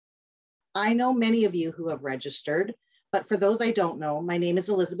I know many of you who have registered, but for those I don't know, my name is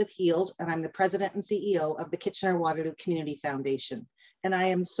Elizabeth Heald, and I'm the President and CEO of the Kitchener-Waterloo Community Foundation, and I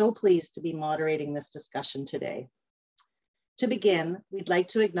am so pleased to be moderating this discussion today. To begin, we'd like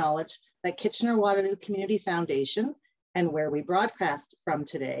to acknowledge that Kitchener-Waterloo Community Foundation, and where we broadcast from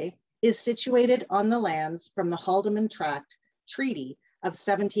today, is situated on the lands from the Haldimand Tract Treaty of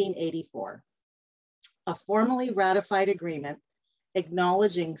 1784, a formally ratified agreement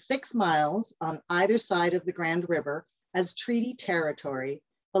acknowledging 6 miles on either side of the Grand River as treaty territory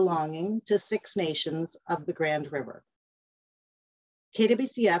belonging to 6 nations of the Grand River.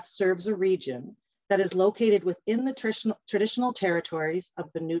 KWCF serves a region that is located within the traditional territories of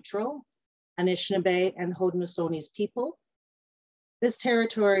the Neutral, Anishinaabe, and Haudenosaunee people. This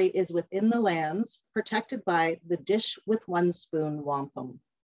territory is within the lands protected by the Dish with One Spoon wampum.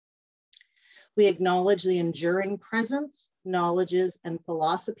 We acknowledge the enduring presence, knowledges, and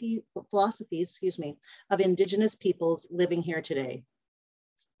philosophies of Indigenous peoples living here today.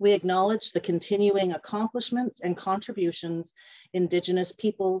 We acknowledge the continuing accomplishments and contributions Indigenous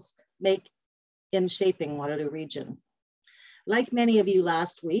peoples make in shaping Waterloo Region. Like many of you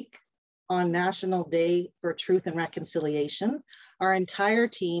last week, on National Day for Truth and Reconciliation, our entire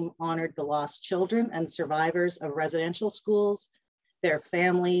team honored the lost children and survivors of residential schools, their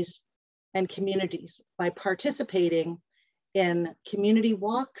families, and communities by participating in community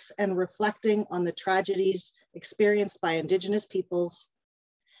walks and reflecting on the tragedies experienced by Indigenous peoples.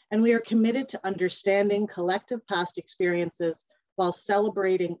 And we are committed to understanding collective past experiences while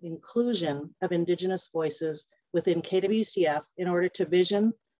celebrating inclusion of Indigenous voices within KWCF in order to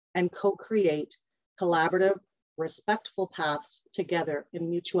vision and co-create collaborative, respectful paths together in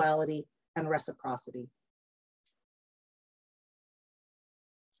mutuality and reciprocity.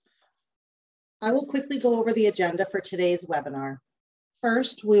 I will quickly go over the agenda for today's webinar.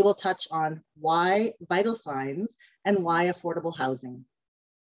 First, we will touch on why vital signs and why affordable housing.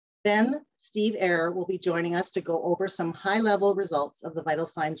 Then Steve Ayer will be joining us to go over some high-level results of the vital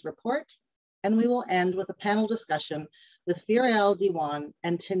signs report, and we will end with a panel discussion with Faryal, Diwan,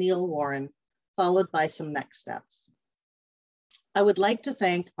 and Teneile Warren, followed by some next steps. I would like to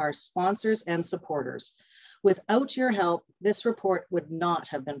thank our sponsors and supporters. Without your help, this report would not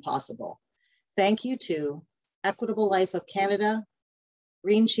have been possible. Thank you to Equitable Life of Canada,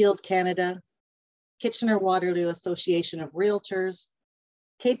 Green Shield Canada, Kitchener-Waterloo Association of Realtors,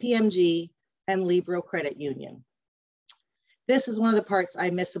 KPMG, and Libro Credit Union. This is one of the parts I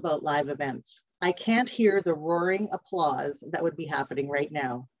miss about live events. I can't hear the roaring applause that would be happening right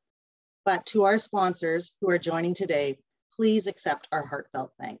now. But to our sponsors who are joining today, please accept our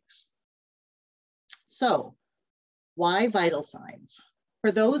heartfelt thanks. So, why Vital Signs?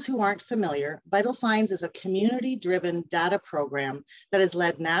 For those who aren't familiar, Vital Signs is a community-driven data program that is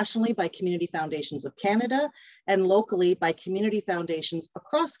led nationally by Community Foundations of Canada and locally by community foundations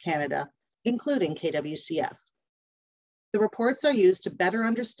across Canada, including KWCF. The reports are used to better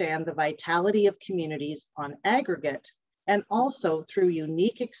understand the vitality of communities on aggregate and also through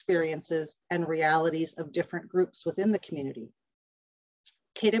unique experiences and realities of different groups within the community.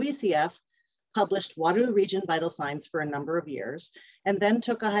 KWCF published Waterloo Region Vital Signs for a number of years and then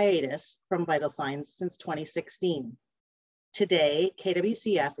took a hiatus from Vital Signs since 2016. Today,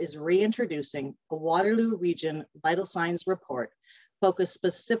 KWCF is reintroducing a Waterloo Region Vital Signs report focused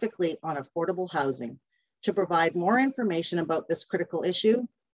specifically on affordable housing to provide more information about this critical issue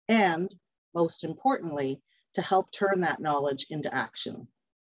and, most importantly, to help turn that knowledge into action.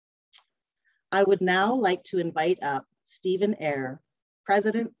 I would now like to invite up Steven Ayer,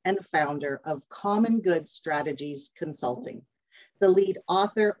 President and founder of Common Good Strategies Consulting, the lead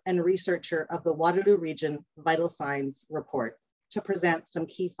author and researcher of the Waterloo Region Vital Signs report, to present some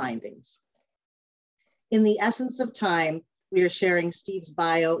key findings. In the essence of time, we are sharing Steve's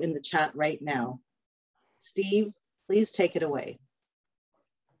bio in the chat right now. Steve, please take it away.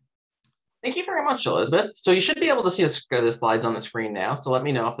 Thank you very much, Elizabeth. So you should be able to see the slides on the screen now, so let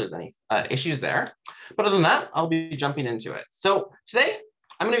me know if there's any issues there. But other than that, I'll be jumping into it. So today,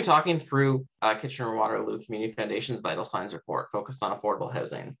 I'm going to be talking through Kitchener-Waterloo Community Foundation's Vital Signs report focused on affordable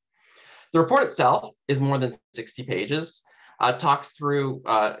housing. The report itself is more than 60 pages, talks through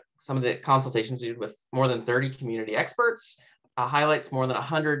some of the consultations we did with more than 30 community experts, highlights more than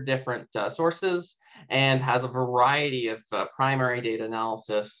 100 different sources, and has a variety of primary data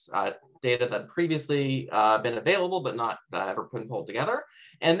analysis, data that had previously been available but not ever been pulled together.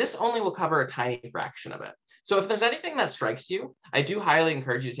 And this only will cover a tiny fraction of it. So if there's anything that strikes you, I do highly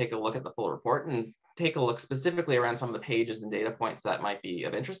encourage you to take a look at the full report and take a look specifically around some of the pages and data points that might be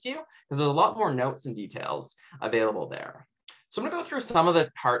of interest to you, because there's a lot more notes and details available there. So I'm going to go through some of the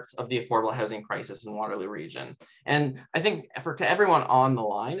parts of the affordable housing crisis in Waterloo Region. And I think to everyone on the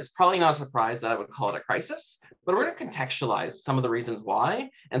line, it's probably not a surprise that I would call it a crisis, but we're going to contextualize some of the reasons why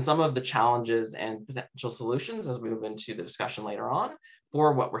and some of the challenges and potential solutions as we move into the discussion later on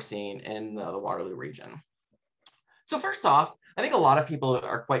for what we're seeing in the Waterloo Region. So first off, I think a lot of people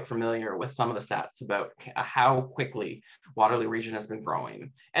are quite familiar with some of the stats about how quickly Waterloo Region has been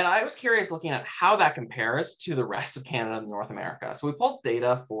growing. And I was curious looking at how that compares to the rest of Canada and North America. So we pulled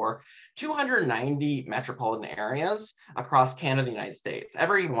data for 290 metropolitan areas across Canada and the United States,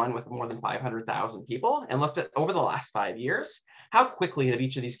 every one with more than 500,000 people, and looked at over the last 5 years, how quickly have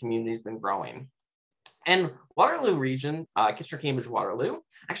each of these communities been growing. And Waterloo Region, Kitchener-Cambridge-Waterloo,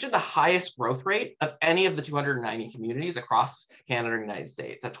 actually the highest growth rate of any of the 290 communities across Canada and the United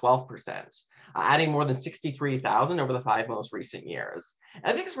States at 12%, adding more than 63,000 over the 5 most recent years. And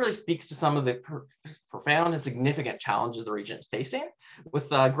I think this really speaks to some of the profound and significant challenges the region is facing, with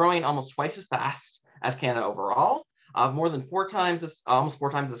growing almost twice as fast as Canada overall, more than almost four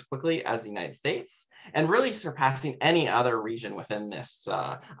times as quickly as the United States, and really surpassing any other region within this.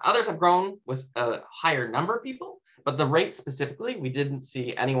 Others have grown with a higher number of people, but the rate specifically, we didn't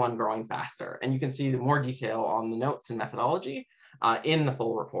see anyone growing faster. And you can see more detail on the notes and methodology in the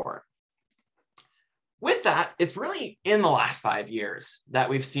full report. With that, it's really in the last 5 years that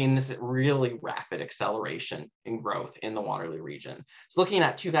we've seen this really rapid acceleration in growth in the Waterloo region. So looking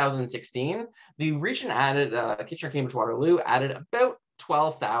at 2016, the region added, Kitchener-Cambridge-Waterloo added about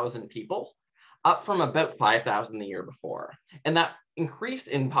 12,000 people, up from about 5,000 the year before. And that increase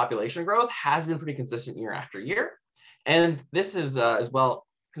in population growth has been pretty consistent year after year. And this is as well,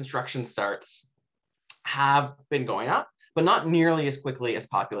 construction starts have been going up, but not nearly as quickly as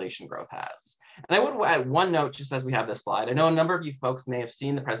population growth has. And I would add one note just as we have this slide. I know a number of you folks may have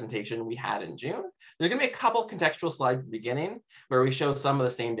seen the presentation we had in June. There's going to be a couple contextual slides at the beginning where we show some of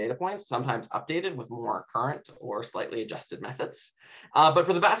the same data points, sometimes updated with more current or slightly adjusted methods. But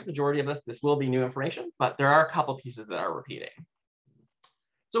for the vast majority of this will be new information, but there are a couple pieces that are repeating.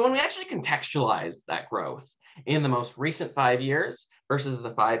 So when we actually contextualize that growth in the most recent 5 years versus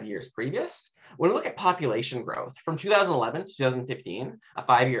the 5 years previous, when we look at population growth from 2011 to 2015, a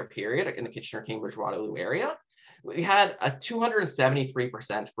 5-year period in the Kitchener-Cambridge-Waterloo area, we had a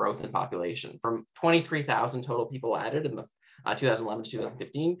 273% growth in population from 23,000 total people added in the 2011 to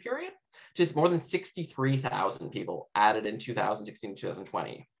 2015 period to more than 63,000 people added in 2016 to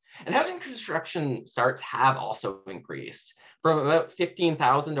 2020. And housing construction starts have also increased from about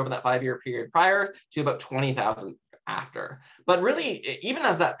 15,000 over that 5-year period prior to about 20,000 after. But really, even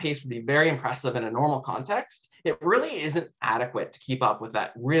as that pace would be very impressive in a normal context, it really isn't adequate to keep up with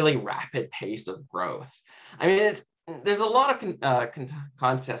that really rapid pace of growth. I mean, there's a lot of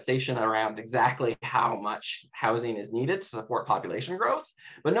contestation around exactly how much housing is needed to support population growth.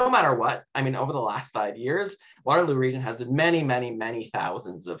 But no matter what, I mean, over the last 5 years, Waterloo Region has been many, many, many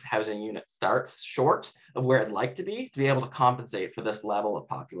thousands of housing unit starts short of where it'd like to be able to compensate for this level of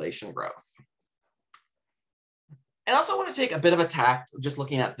population growth. And I also want to take a bit of a tact just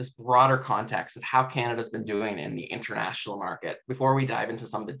looking at this broader context of how Canada's been doing in the international market before we dive into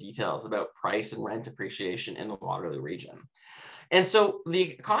some of the details about price and rent appreciation in the Waterloo region. And so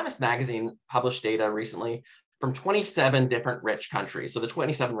the Economist magazine published data recently from 27 different rich countries. So the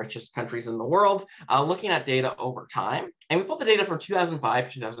 27 richest countries in the world, looking at data over time. And we pulled the data from 2005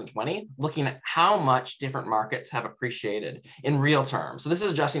 to 2020, looking at how much different markets have appreciated in real terms. So this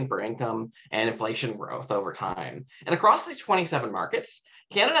is adjusting for income and inflation growth over time. And across these 27 markets,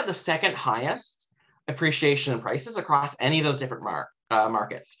 Canada had the second highest appreciation in prices across any of those different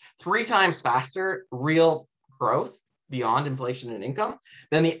markets. 3 times faster real growth beyond inflation and income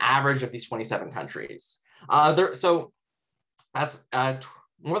than the average of these 27 countries. So that's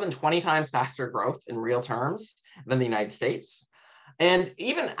more than 20 times faster growth in real terms than the United States. And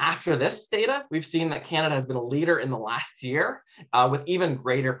even after this data, we've seen that Canada has been a leader in the last year with even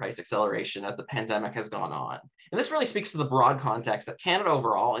greater price acceleration as the pandemic has gone on. And this really speaks to the broad context that Canada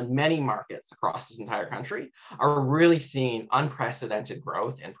overall and many markets across this entire country are really seeing unprecedented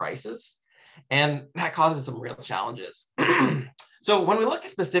growth in prices. And that causes some real challenges. So when we look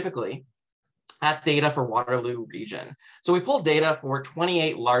specifically at data for Waterloo region. So we pulled data for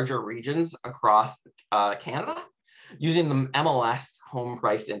 28 larger regions across Canada using the MLS Home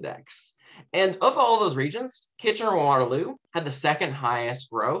Price Index. And of all those regions, Kitchener-Waterloo had the second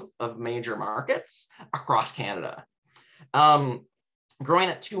highest growth of major markets across Canada. growing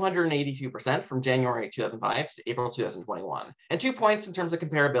at 282% from January 2005 to April 2021. And 2 points in terms of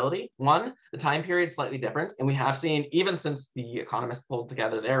comparability. One, the time period is slightly different. And we have seen, even since the economists pulled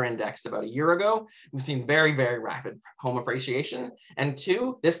together their index about a year ago, we've seen very, very rapid home appreciation. And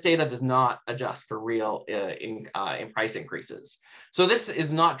two, this data does not adjust for real in price increases. So this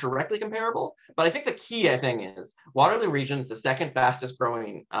is not directly comparable, but I think the key thing is Waterloo Region is the second fastest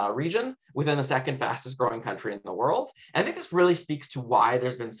growing region within the second fastest growing country in the world. And I think this really speaks to why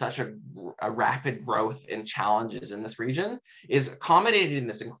there's been such a rapid growth in challenges in this region, is accommodating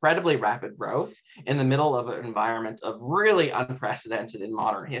this incredibly rapid growth in the middle of an environment of really unprecedented in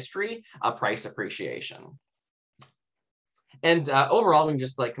modern history, price appreciation. And overall, when you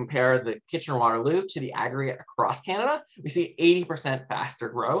just like compare the Kitchener-Waterloo to the aggregate across Canada, we see 80% faster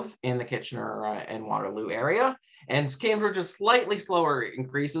growth in the Kitchener and Waterloo area. And Cambridge is slightly slower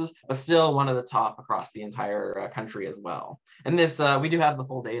increases, but still one of the top across the entire country as well. And this, we do have the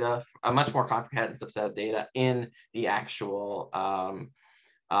full data, a much more comprehensive set of data in the actual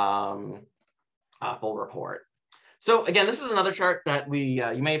full report. So again, this is another chart that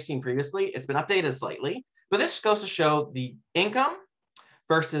you may have seen previously. It's been updated slightly. But this goes to show the income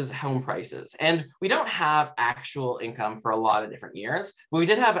versus home prices. And we don't have actual income for a lot of different years, but we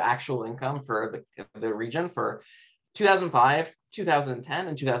did have actual income for the region for 2005, 2010,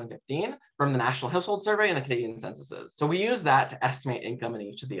 and 2015 from the National Household Survey and the Canadian censuses. So we use that to estimate income in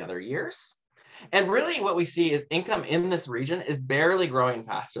each of the other years. And really what we see is income in this region is barely growing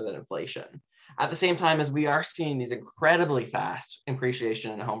faster than inflation, at the same time as we are seeing these incredibly fast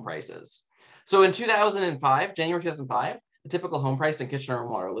appreciation in home prices. So in 2005, January 2005, the typical home price in Kitchener and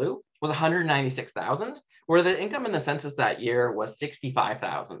Waterloo was $196,000, where the income in the census that year was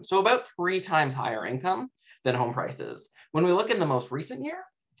 $65,000. So about 3 times higher income than home prices. When we look in the most recent year,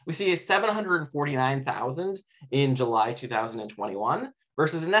 we see a $749,000 in July 2021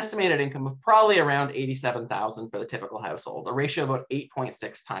 versus an estimated income of probably around $87,000 for the typical household, a ratio of about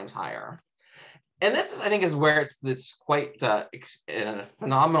 8.6 times higher. And this, I think, is where it's quite a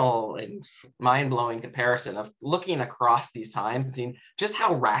phenomenal and mind-blowing comparison of looking across these times and seeing just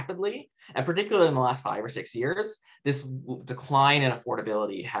how rapidly, and particularly in the last 5 or 6 years, this decline in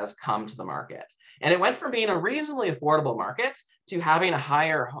affordability has come to the market. And it went from being a reasonably affordable market to having a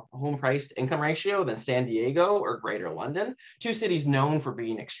higher home price to income ratio than San Diego or Greater London, 2 cities known for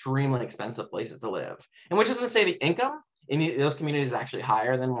being extremely expensive places to live. And which isn't to say the income in those communities is actually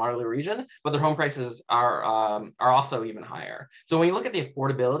higher than Waterloo Region, but their home prices are also even higher. So when you look at the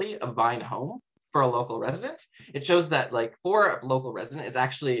affordability of buying a home for a local resident, it shows that like for a local resident, it's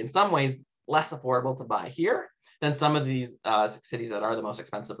actually in some ways less affordable to buy here than some of these cities that are the most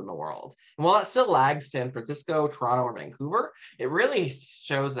expensive in the world. And while it still lags San Francisco, Toronto, or Vancouver, it really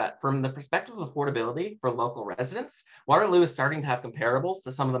shows that from the perspective of affordability for local residents, Waterloo is starting to have comparables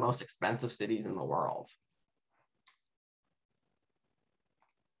to some of the most expensive cities in the world.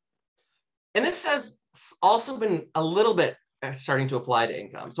 And this has also been a little bit starting to apply to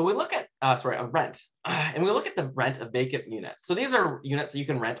income. So we look at, rent, and we look at the rent of vacant units. So these are units that you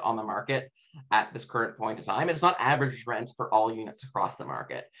can rent on the market at this current point in time. It's not average rent for all units across the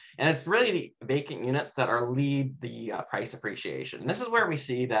market. And it's really the vacant units that lead the price appreciation. And this is where we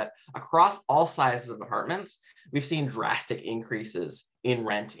see that across all sizes of apartments, we've seen drastic increases in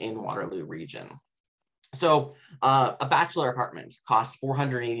rent in Waterloo Region. So a bachelor apartment cost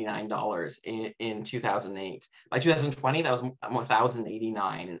 $489 in 2008. By 2020, that was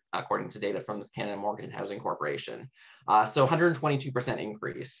 $1,089, according to data from the Canada Mortgage and Housing Corporation. So 122%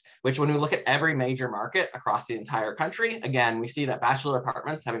 increase, which when we look at every major market across the entire country, again, we see that bachelor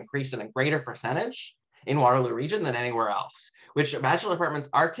apartments have increased in a greater percentage in Waterloo Region than anywhere else, which bachelor apartments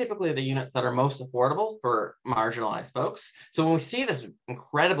are typically the units that are most affordable for marginalized folks. So when we see this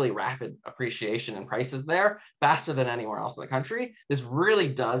incredibly rapid appreciation in prices there, faster than anywhere else in the country, this really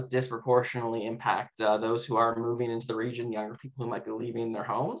does disproportionately impact those who are moving into the region, younger people who might be leaving their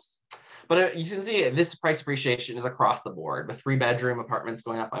homes. But you can see this price appreciation is across the board, with 3-bedroom apartments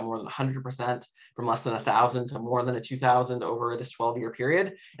going up by more than 100%, from less than 1,000 to more than 2,000 over this 12-year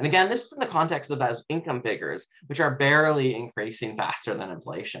period. And again, this is in the context of those income figures, which are barely increasing faster than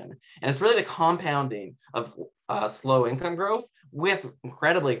inflation. And it's really the compounding of slow income growth with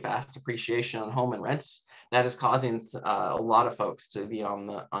incredibly fast appreciation on home and rents that is causing a lot of folks to be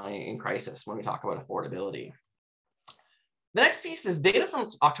in crisis when we talk about affordability. The next piece is data from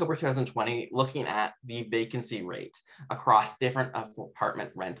October 2020 looking at the vacancy rate across different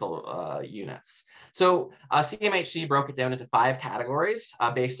apartment rental units. So CMHC broke it down into 5 categories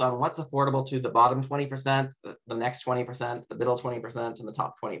based on what's affordable to the bottom 20%, the next 20%, the middle 20%, and the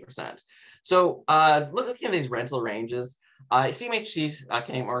top 20%. So looking at these rental ranges, CMHC's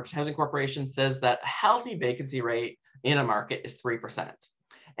Canadian Mortgage Housing Corporation says that a healthy vacancy rate in a market is 3%.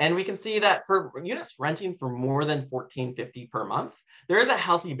 And we can see that for units renting for more than $14.50 per month, there is a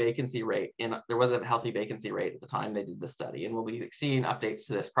healthy vacancy rate. There was a healthy vacancy rate at the time they did the study, and we'll be seeing updates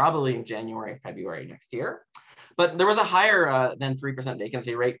to this probably in January, February next year. But there was a higher than 3%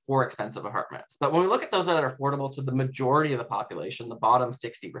 vacancy rate for expensive apartments. But when we look at those that are affordable to the majority of the population, the bottom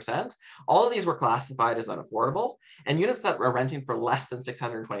 60%, all of these were classified as unaffordable. And units that were renting for less than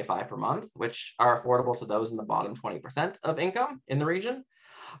 $625 per month, which are affordable to those in the bottom 20% of income in the region,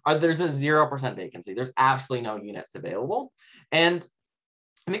 there's a 0% vacancy. There's absolutely no units available. And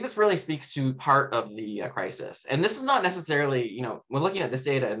I think this really speaks to part of the crisis. And this is not necessarily, when looking at this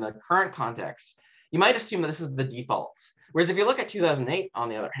data in the current context, you might assume that this is the default. Whereas if you look at 2008, on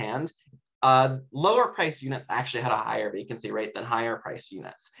the other hand, lower price units actually had a higher vacancy rate than higher price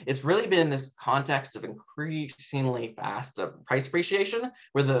units. It's really been this context of increasingly fast price appreciation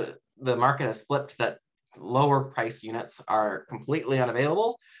where the market has flipped that lower price units are completely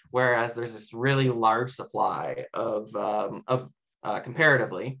unavailable, whereas there's this really large supply of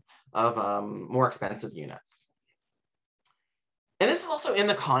comparatively of more expensive units. And this is also in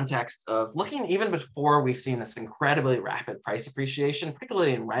the context of looking even before we've seen this incredibly rapid price appreciation,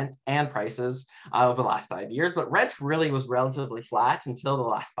 particularly in rent and prices over the last 5 years. But rent really was relatively flat until the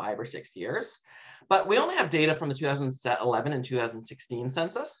last 5 or 6 years. But we only have data from the 2011 and 2016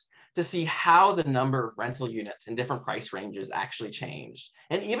 census to see how the number of rental units in different price ranges actually changed.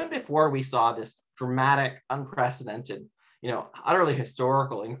 And even before we saw this dramatic, unprecedented, utterly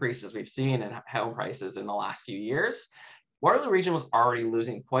historical increases we've seen in home prices in the last few years, Waterloo Region was already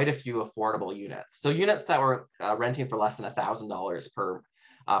losing quite a few affordable units. So units that were renting for less than $1,000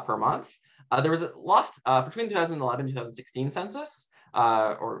 per month. There was a loss between 2011 and 2016 census,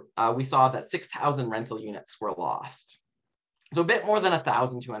 we saw that 6,000 rental units were lost. So a bit more than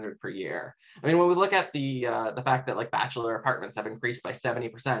 1,200 per year. I mean, when we look at the fact that bachelor apartments have increased by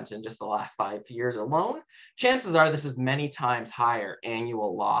 70% in just the last 5 years alone, chances are this is many times higher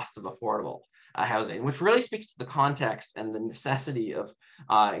annual loss of affordable housing, which really speaks to the context and the necessity of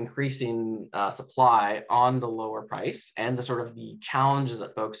increasing supply on the lower price and the sort of the challenges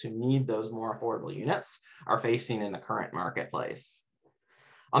that folks who need those more affordable units are facing in the current marketplace.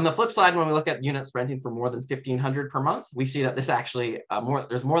 On the flip side, when we look at units renting for more than $1,500 per month, we see that this actually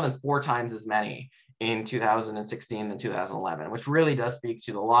there's more than 4 times as many in 2016 than 2011, which really does speak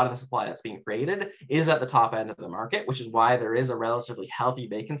to a lot of the supply that's being created is at the top end of the market, which is why there is a relatively healthy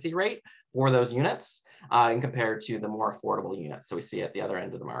vacancy rate for those units compared to the more affordable units. So we see at the other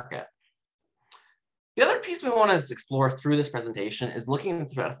end of the market. The other piece we want to explore through this presentation is looking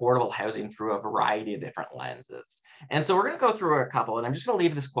at affordable housing through a variety of different lenses. And so we're going to go through a couple, and I'm just going to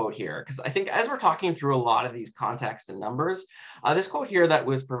leave this quote here, because I think as we're talking through a lot of these contexts and numbers, this quote here that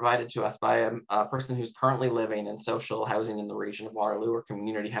was provided to us by a person who's currently living in social housing in the region of Waterloo, or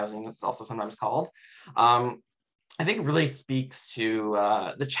community housing, it's also sometimes called, I think really speaks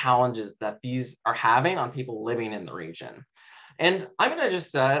to the challenges that these are having on people living in the region. And I'm going to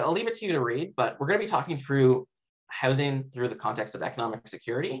just, I'll leave it to you to read, but we're going to be talking through housing through the context of economic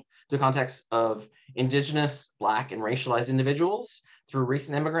security, the context of Indigenous, Black, and racialized individuals, through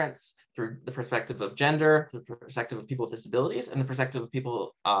recent immigrants, through the perspective of gender, through the perspective of people with disabilities, and the perspective of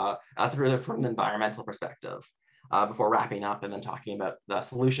people from the environmental perspective, before wrapping up and then talking about the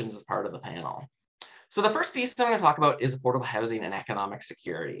solutions as part of the panel. So the first piece I'm going to talk about is affordable housing and economic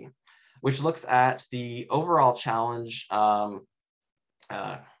security, which looks at the overall challenge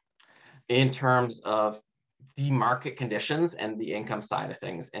in terms of the market conditions and the income side of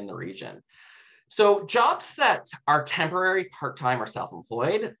things in the region. So jobs that are temporary, part-time, or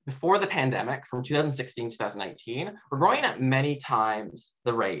self-employed before the pandemic from 2016 to 2019 were growing at many times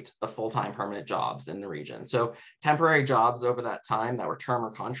the rate of full-time permanent jobs in the region. So temporary jobs over that time that were term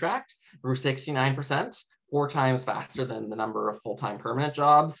or contract grew 69%, 4 times faster than the number of full-time permanent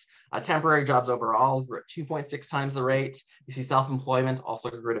jobs. Temporary jobs overall grew at 2.6 times the rate. You see self-employment also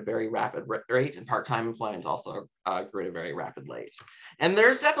grew at a very rapid rate, and part-time employment also grew at a very rapid rate. And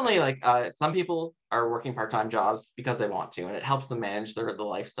there's definitely some people are working part-time jobs because they want to, and it helps them manage the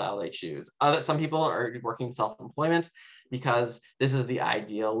lifestyle they choose. Some people are working self-employment because this is the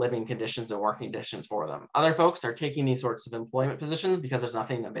ideal living conditions and working conditions for them. Other folks are taking these sorts of employment positions because there's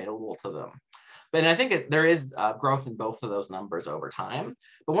nothing available to them. But I think there is growth in both of those numbers over time.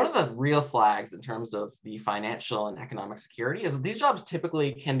 But one of the real flags in terms of the financial and economic security is that these jobs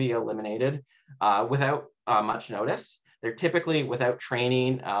typically can be eliminated without much notice. They're typically without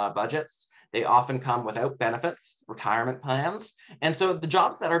training budgets. They often come without benefits, retirement plans. And so the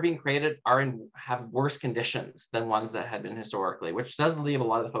jobs that are being created have worse conditions than ones that had been historically, which does leave a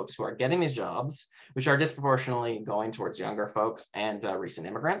lot of the folks who are getting these jobs, which are disproportionately going towards younger folks and recent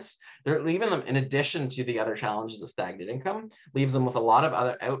immigrants. They're leaving them, in addition to the other challenges of stagnant income, leaves them with a lot of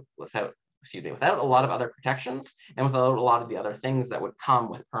other without a lot of other protections and without a lot of the other things that would come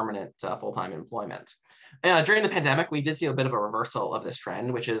with permanent full-time employment. During the pandemic, we did see a bit of a reversal of this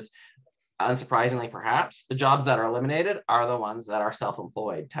trend, which is, unsurprisingly, perhaps, the jobs that are eliminated are the ones that are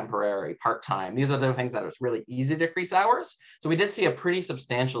self-employed, temporary, part-time. These are the things that it's really easy to decrease hours. So we did see a pretty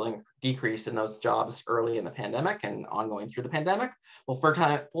substantial decrease in those jobs early in the pandemic and ongoing through the pandemic. Well,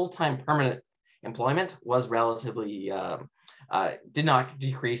 full-time permanent employment was relatively, did not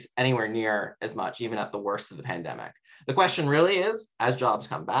decrease anywhere near as much, even at the worst of the pandemic. The question really is, as jobs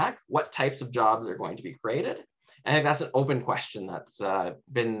come back, what types of jobs are going to be created? And I think that's an open question that's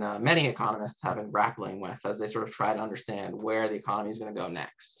been many economists have been grappling with as they sort of try to understand where the economy is going to go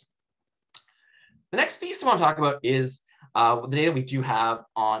next. The next piece I want to talk about is the data we do have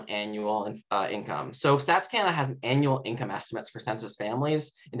on annual income. So Stats Canada has annual income estimates for census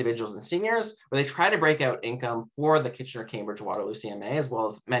families, individuals, and seniors, where they try to break out income for the Kitchener, Cambridge, Waterloo CMA, as well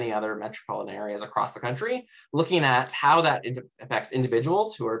as many other metropolitan areas across the country, looking at how that affects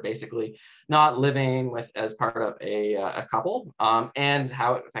individuals who are basically not living as part of a couple, and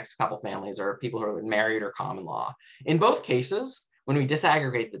how it affects couple families or people who are married or common law. In both cases, when we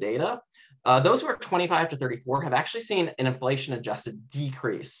disaggregate the data, those who are 25 to 34 have actually seen an inflation-adjusted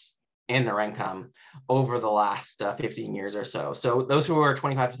decrease in their income over the last 15 years or so. So those who are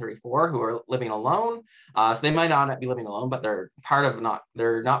 25 to 34 who are living alone, so they might not be living alone, but they're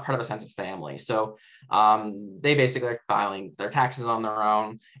not part of a census family. So they basically are filing their taxes on their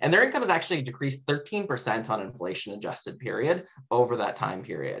own, and their income has actually decreased 13% on inflation-adjusted period over that time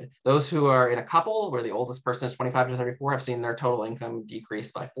period. Those who are in a couple where the oldest person is 25 to 34 have seen their total income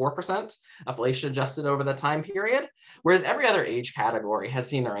decrease by 4%, inflation-adjusted over the time period, whereas every other age category has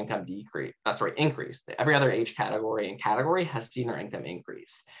seen their income increase. Every other age category has seen their income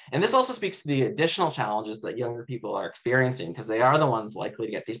increase. And this also speaks to the additional challenges that younger people are experiencing, because they are the ones likely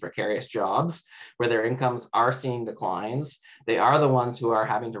to get these precarious jobs where their incomes are seeing declines. They are the ones who are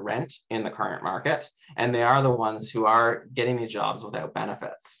having to rent in the current market, and they are the ones who are getting these jobs without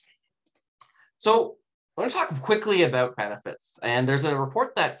benefits. So I want to talk quickly about benefits. And there's a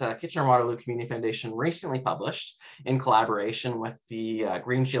report that Kitchener-Waterloo Community Foundation recently published in collaboration with the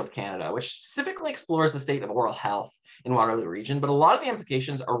Green Shield Canada, which specifically explores the state of oral health in Waterloo Region. But a lot of the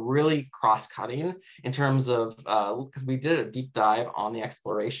implications are really cross-cutting in terms of, because we did a deep dive on the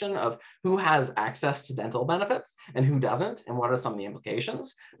exploration of who has access to dental benefits and who doesn't, and what are some of the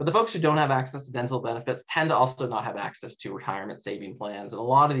implications. But the folks who don't have access to dental benefits tend to also not have access to retirement saving plans and a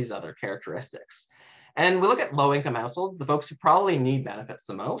lot of these other characteristics. And we look at low-income households, the folks who probably need benefits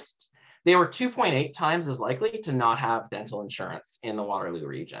the most. They were 2.8 times as likely to not have dental insurance in the Waterloo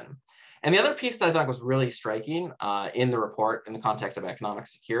region. And the other piece that I thought was really striking in the report in the context of economic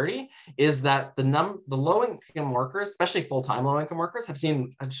security is that the low-income workers, especially full-time low-income workers, have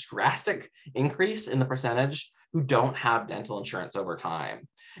seen a drastic increase in the percentage who don't have dental insurance over time.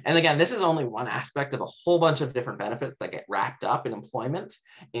 And again, this is only one aspect of a whole bunch of different benefits that get wrapped up in employment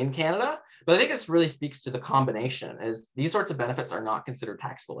in Canada. But I think this really speaks to the combination, as these sorts of benefits are not considered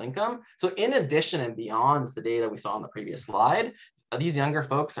taxable income. So in addition and beyond the data we saw on the previous slide, these younger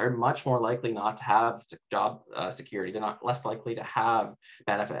folks are much more likely not to have job security. They're not less likely to have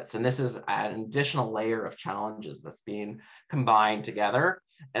benefits. And this is an additional layer of challenges that's being combined together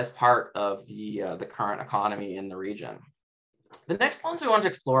as part of the current economy in the region. The next ones we wanted to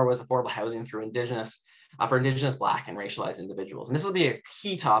explore was affordable housing through for Indigenous, Black, and racialized individuals. And this will be a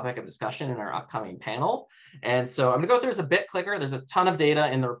key topic of discussion in our upcoming panel. And so I'm gonna go through this a bit quicker. There's a ton of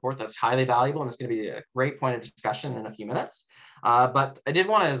data in the report that's highly valuable, and it's gonna be a great point of discussion in a few minutes. But I did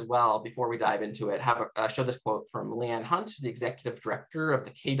want to, as well, before we dive into it, show this quote from Leanne Hunt, the executive director of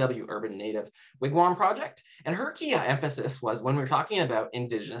the KW Urban Native Wigwam Project. And her key emphasis was, when we're talking about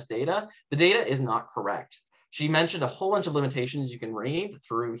Indigenous data, the data is not correct. She mentioned a whole bunch of limitations you can read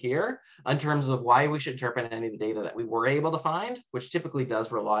through here in terms of why we should interpret any of the data that we were able to find, which typically does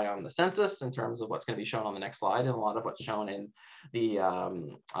rely on the census in terms of what's going to be shown on the next slide and a lot of what's shown in the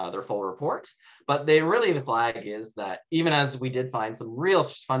their full report. But the flag is that even as we did find some real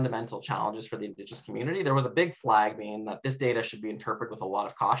fundamental challenges for the Indigenous community, there was a big flag being that this data should be interpreted with a lot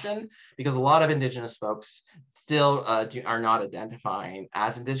of caution, because a lot of Indigenous folks still are not identifying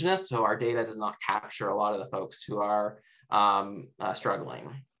as Indigenous. So our data does not capture a lot of the folks who are struggling.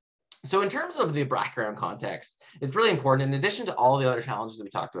 So in terms of the background context, it's really important, in addition to all the other challenges that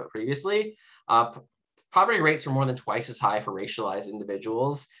we talked about previously, poverty rates were more than twice as high for racialized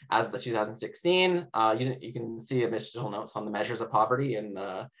individuals as the 2016. You can see additional notes on the measures of poverty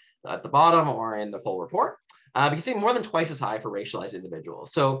at the bottom or in the full report. You can see more than twice as high for racialized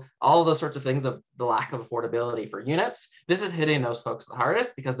individuals. So all of those sorts of things of the lack of affordability for units, this is hitting those folks the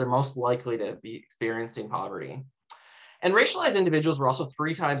hardest because they're most likely to be experiencing poverty. And racialized individuals were also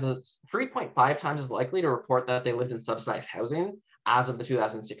 3.5 times as likely to report that they lived in subsidized housing as of the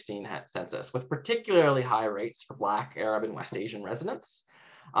 2016 census, with particularly high rates for Black, Arab, and West Asian residents,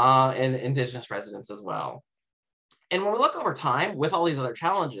 and Indigenous residents as well. And when we look over time, with all these other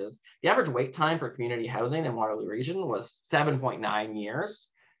challenges, the average wait time for community housing in Waterloo Region was 7.9 years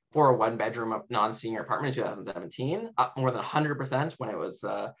for a one-bedroom non-senior apartment in 2017, up more than 100% when it was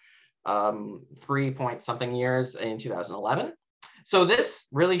 3-point-something years in 2011. So this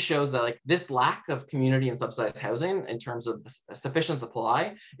really shows that this lack of community and subsidized housing in terms of the sufficient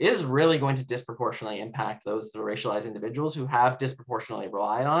supply is really going to disproportionately impact those racialized individuals who have disproportionately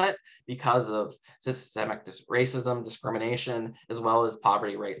relied on it because of systemic racism, discrimination, as well as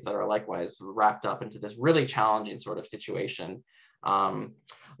poverty rates that are likewise wrapped up into this really challenging sort of situation.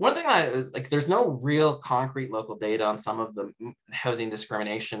 One thing that is there's no real concrete local data on some of the housing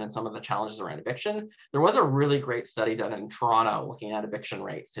discrimination and some of the challenges around eviction. There was a really great study done in Toronto looking at eviction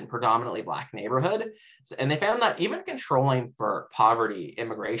rates in predominantly Black neighborhood. And they found that even controlling for poverty,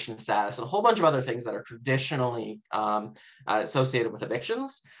 immigration status, and a whole bunch of other things that are traditionally associated with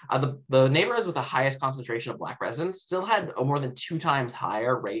evictions, the neighborhoods with the highest concentration of Black residents still had more than 2 times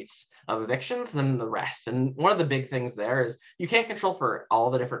higher rates of evictions than the rest. And one of the big things there is you can't control for all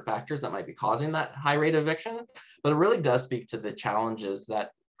the different factors that might be causing that high rate of eviction, but it really does speak to the challenges that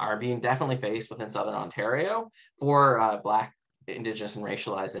are being definitely faced within Southern Ontario for Black, Indigenous, and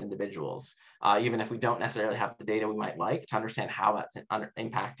racialized individuals, even if we don't necessarily have the data we might like to understand how that's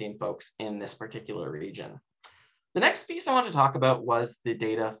impacting folks in this particular region. The next piece I want to talk about was the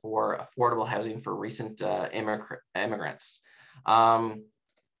data for affordable housing for recent immigrants.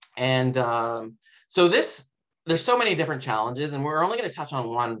 So there's so many different challenges, and we're only going to touch on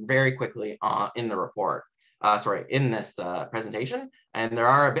one very quickly in the report, in this presentation. And there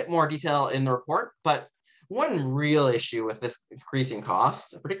are a bit more detail in the report, but one real issue with this increasing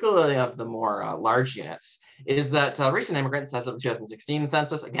cost, particularly of the more large units, is that recent immigrants, as of the 2016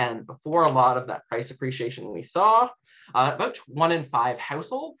 census, again, before a lot of that price appreciation we saw, about 1 in 5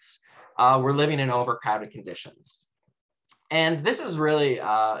 households were living in overcrowded conditions. And this is really,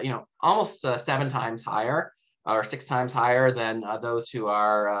 almost 7 times higher or 6 times higher than those who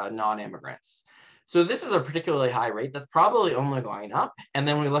are non-immigrants. So this is a particularly high rate that's probably only going up. And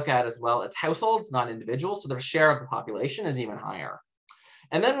then we look at as well, it's households, not individuals. So their share of the population is even higher.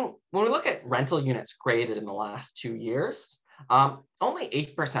 And then when we look at rental units created in the last 2 years, only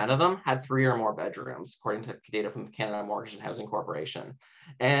 8% of them had 3 or more bedrooms, according to data from the Canada Mortgage and Housing Corporation.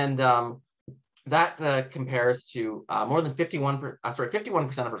 And that compares to more than 51%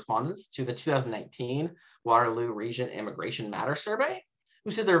 of respondents to the 2019 Waterloo Region Immigration Matter Survey, who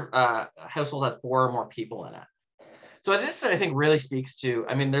said their household had 4 or more people in it. So this, I think, really speaks to,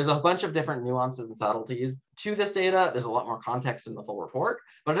 there's a bunch of different nuances and subtleties to this data. There's a lot more context in the full report,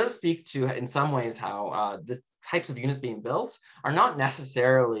 but it does speak to, in some ways, how the types of units being built are not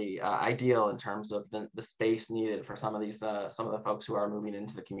necessarily ideal in terms of the space needed for some of the folks who are moving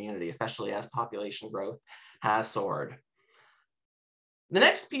into the community, especially as population growth has soared. The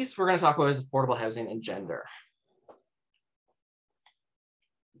next piece we're going to talk about is affordable housing and gender.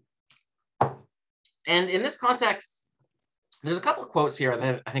 And in this context, there's a couple of quotes here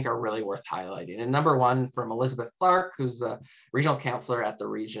that I think are really worth highlighting. And number one from Elizabeth Clark, who's a regional councillor at the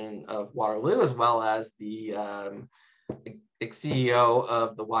region of Waterloo, as well as the CEO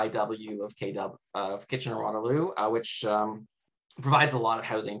of the YW of Kitchener-Waterloo, which provides a lot of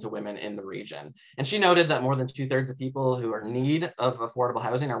housing to women in the region. And she noted that more than 2/3 of people who are in need of affordable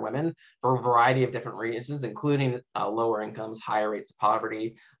housing are women for a variety of different reasons, including lower incomes, higher rates of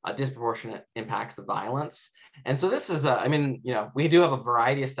poverty, disproportionate impacts of violence. And so this is, I mean, we do have a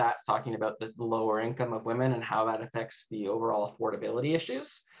variety of stats talking about the lower income of women and how that affects the overall affordability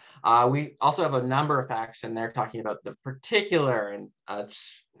issues. We also have a number of facts in there talking about the particular and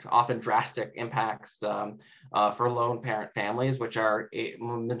often drastic impacts for lone parent families, which are a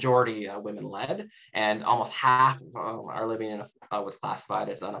majority women-led, and almost half are living in what's classified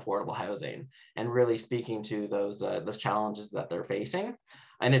as unaffordable housing, and really speaking to those challenges that they're facing.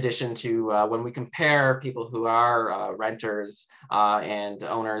 In addition to when we compare people who are renters and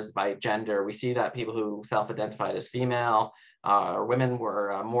owners by gender, we see that people who self-identified as female or women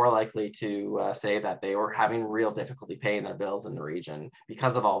were more likely to say that they were having real difficulty paying their bills in the region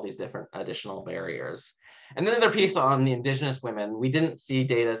because of all these different additional barriers. And then the other piece on the Indigenous women, we didn't see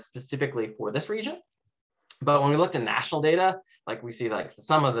data specifically for this region, but when we looked at national data, like we see like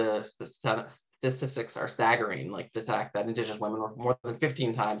some of the statistics are staggering, like the fact that Indigenous women were more than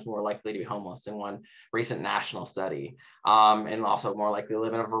 15 times more likely to be homeless in one recent national study, and also more likely to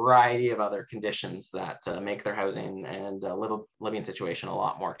live in a variety of other conditions that make their housing and living situation a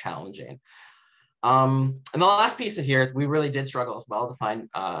lot more challenging. And the last piece of here is we really did struggle as well to find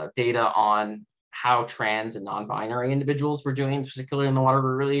data on how trans and non-binary individuals were doing, particularly in the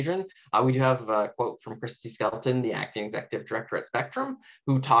Waterloo Region. We do have a quote from Christy Skelton, the acting executive director at Spectrum,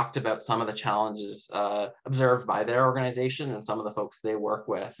 who talked about some of the challenges observed by their organization and some of the folks they work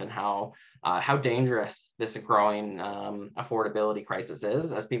with, and how dangerous this growing affordability crisis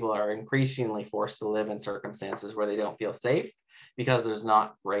is, as people are increasingly forced to live in circumstances where they don't feel safe because there's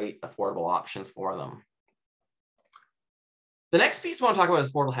not great affordable options for them. The next piece I want to talk about is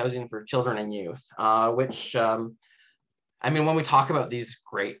affordable housing for children and youth, which, I mean, when we talk about these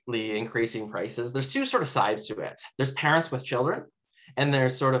greatly increasing prices, there's two sort of sides to it. There's parents with children, and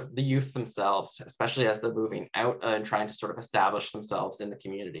there's sort of the youth themselves, especially as they're moving out and trying to sort of establish themselves in the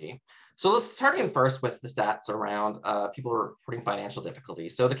community. So let's start in first with the stats around people reporting financial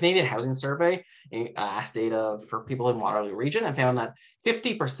difficulties. So the Canadian Housing Survey asked data for people in Waterloo Region and found that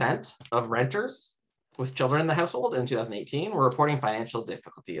 50% of renters with children in the household in 2018 were reporting financial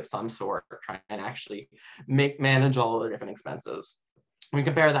difficulty of some sort, trying to actually manage all of their different expenses. We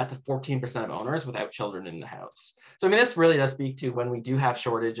compare that to 14% of owners without children in the house. So I mean, this really does speak to when we do have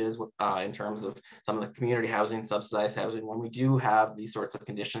shortages in terms of some of the community housing, subsidized housing, when we do have these sorts of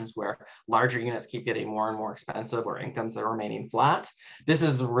conditions where larger units keep getting more and more expensive or incomes are remaining flat. This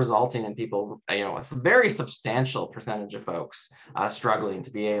is resulting in people, it's a very substantial percentage of folks struggling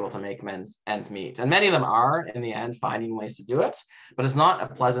to be able to make ends meet. And many of them are, in the end, finding ways to do it, but it's not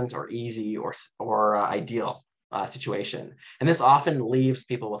a pleasant or easy or ideal situation. And this often leaves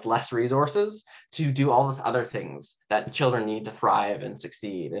people with less resources to do all the other things that children need to thrive and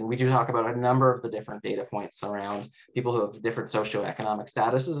succeed. And we do talk about a number of the different data points around people who have different socioeconomic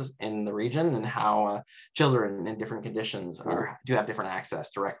statuses in the region, and how children in different conditions do have different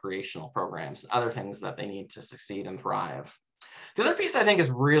access to recreational programs, other things that they need to succeed and thrive. The other piece I think is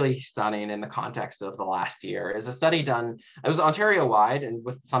really stunning in the context of the last year is a study done, it was Ontario-wide and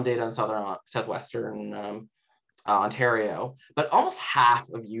with some data in southwestern Ontario, but almost half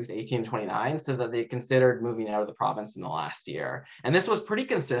of youth 18 to 29 said that they considered moving out of the province in the last year. And this was pretty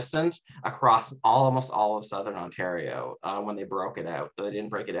consistent across almost all of Southern Ontario when they broke it out, but they didn't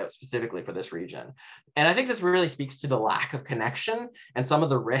break it out specifically for this region. And I think this really speaks to the lack of connection and some of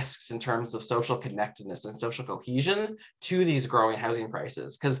the risks in terms of social connectedness and social cohesion to these growing housing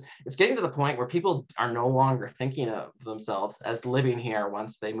prices, because it's getting to the point where people are no longer thinking of themselves as living here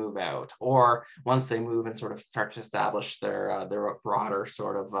once they move out, or once they move and sort of start to establish their broader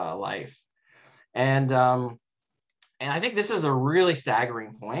sort of life. And I think this is a really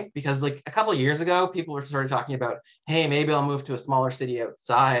staggering point, because like a couple of years ago, people were sort of talking about, hey, maybe I'll move to a smaller city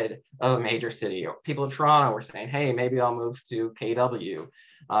outside of a major city. Or people in Toronto were saying, hey, maybe I'll move to KW.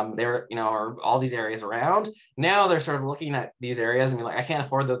 There, or all these areas around. Now they're sort of looking at these areas and be like, I can't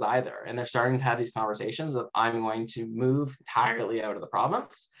afford those either. And they're starting to have these conversations of, I'm going to move entirely out of the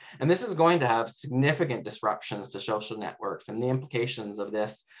province. And this is going to have significant disruptions to social networks, and the implications of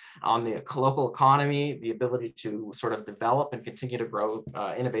this on the local economy, the ability to sort of develop and continue to grow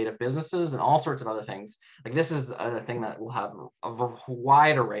innovative businesses and all sorts of other things. Like, this is a thing that will have a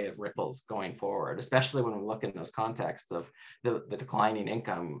wide array of ripples going forward, especially when we look in those contexts of the declining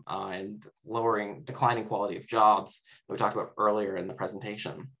income and declining quality of jobs that we talked about earlier in the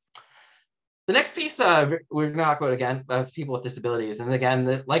presentation. The next piece we're going to talk about again, people with disabilities. And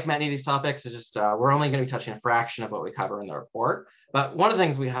again, like many of these topics, is just we're only going to be touching a fraction of what we cover in the report. But one of the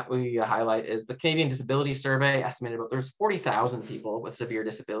things we highlight is the Canadian Disability Survey estimated there's 40,000 people with severe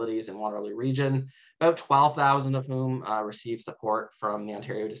disabilities in Waterloo Region, about 12,000 of whom receive support from the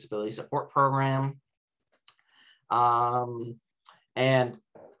Ontario Disability Support Program. And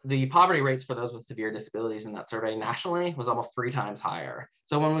the poverty rates for those with severe disabilities in that survey nationally was almost 3 times higher.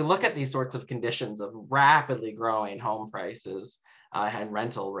 So when we look at these sorts of conditions of rapidly growing home prices and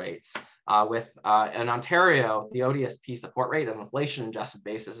rental rates, in Ontario, the ODSP support rate on an inflation adjusted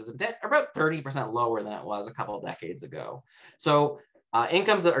basis is about 30% lower than it was a couple of decades ago. So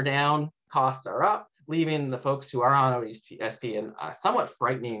incomes that are down, costs are up, leaving the folks who are on ODSP in somewhat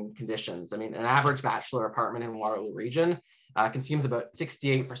frightening conditions. I mean, an average bachelor apartment in Waterloo Region consumes about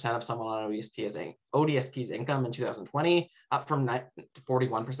 68% of someone on ODSP's income in 2020, up from 41%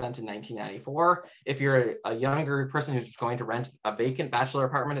 in 1994. If you're a younger person who's going to rent a vacant bachelor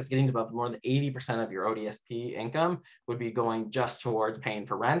apartment, it's getting above more than 80% of your ODSP income would be going just towards paying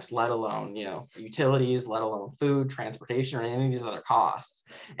for rent, let alone, utilities, let alone food, transportation, or any of these other costs.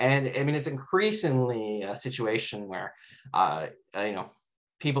 And I mean, it's increasingly a situation where,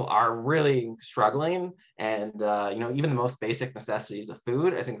 people are really struggling, and even the most basic necessities of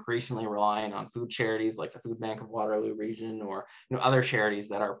food is increasingly relying on food charities like the Food Bank of Waterloo Region, or other charities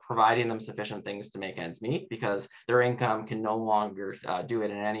that are providing them sufficient things to make ends meet, because their income can no longer do it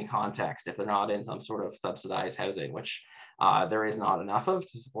in any context if they're not in some sort of subsidized housing, which there is not enough of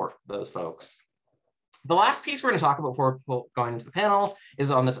to support those folks. The last piece we're going to talk about before going into the panel is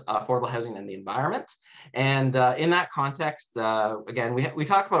on the affordable housing and the environment. And in that context, again, we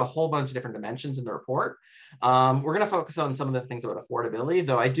talk about a whole bunch of different dimensions in the report. We're going to focus on some of the things about affordability,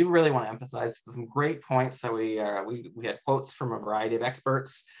 though I do really want to emphasize some great points that we had quotes from a variety of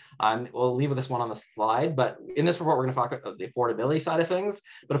experts. We'll leave this one on the slide, but in this report, we're going to talk about the affordability side of things.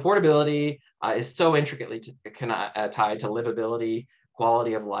 But affordability is so intricately tied to livability,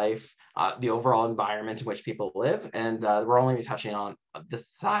 quality of life, the overall environment in which people live. And we're only be touching on this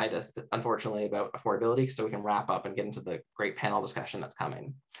side, unfortunately, about affordability, so we can wrap up and get into the great panel discussion that's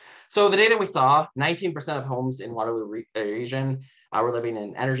coming. So the data we saw, 19% of homes in Waterloo Region were living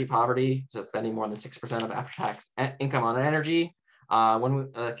in energy poverty, so spending more than 6% of after-tax income on energy.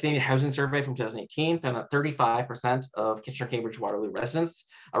 The Canadian Housing Survey from 2018 found that 35% of Kitchener-Cambridge-Waterloo residents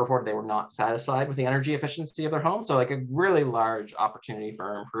reported they were not satisfied with the energy efficiency of their home. So like a really large opportunity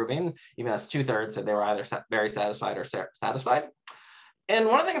for improving, even as 2/3 said they were either very satisfied or satisfied. And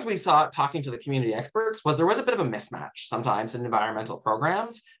one of the things we saw talking to the community experts was there was a bit of a mismatch sometimes in environmental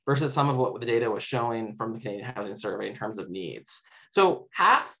programs versus some of what the data was showing from the Canadian Housing Survey in terms of needs. So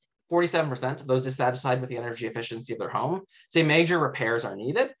 47% of those dissatisfied with the energy efficiency of their home say major repairs are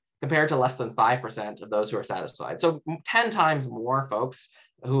needed, compared to less than 5% of those who are satisfied. So 10 times more folks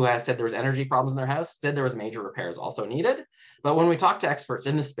who has said there was energy problems in their house said there was major repairs also needed. But when we talk to experts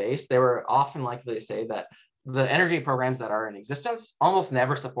in the space, they were often likely to say that the energy programs that are in existence almost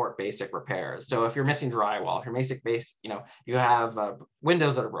never support basic repairs. So if you're missing drywall, if you're you have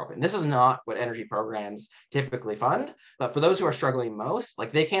windows that are broken. This is not what energy programs typically fund, but for those who are struggling most,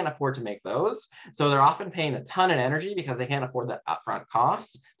 like they can't afford to make those. So they're often paying a ton in energy because they can't afford that upfront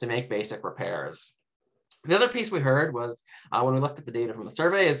cost to make basic repairs. The other piece we heard was when we looked at the data from the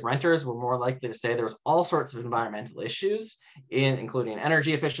survey is renters were more likely to say there was all sorts of environmental issues, including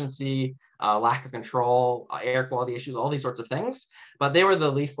energy efficiency, lack of control, air quality issues, all these sorts of things, but they were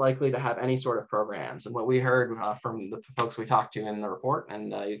the least likely to have any sort of programs. And what we heard from the folks we talked to in the report, and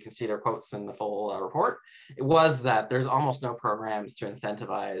you can see their quotes in the full report, it was that there's almost no programs to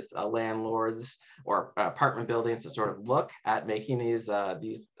incentivize landlords or apartment buildings to sort of look at making these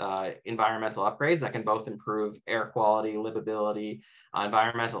environmental upgrades that can both improve air quality, livability,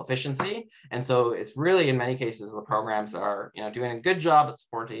 environmental efficiency. And so it's really, in many cases, the programs are doing a good job at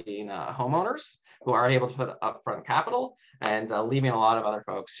supporting homeowners who are able to put upfront capital and leaving a lot of other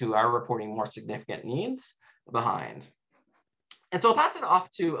folks who are reporting more significant needs behind. And so I'll pass it off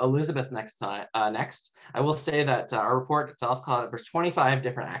to Elizabeth next. I will say that our report itself covers 25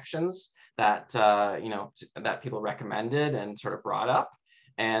 different actions that that people recommended and sort of brought up.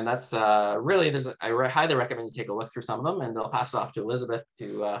 And that's really, I highly recommend you take a look through some of them, and I'll pass it off to Elizabeth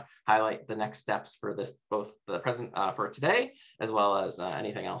to highlight the next steps for this, both the present for today, as well as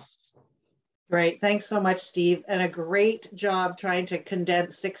anything else. Great. Thanks so much, Steve. And a great job trying to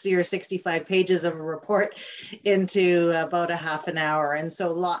condense 60 or 65 pages of a report into about a half an hour. And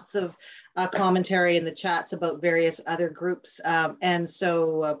so lots of commentary in the chats about various other groups. And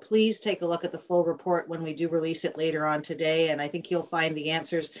so please take a look at the full report when we do release it later on today. And I think you'll find the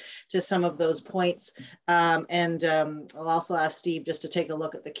answers to some of those points. I'll also ask Steve just to take a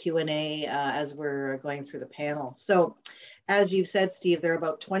look at the Q&A as we're going through the panel. So, as you've said, Steve, there are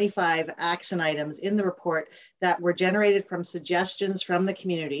about 25 action items in the report that were generated from suggestions from the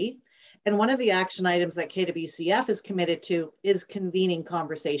community. And one of the action items that KWCF is committed to is convening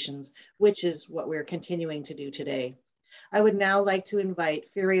conversations, which is what we're continuing to do today. I would now like to invite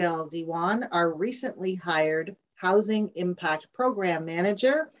Faryal Diwan, our recently hired Housing Impact Program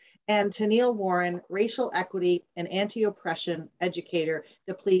Manager, and Teneile Warren, Racial Equity and Anti-Oppression Educator,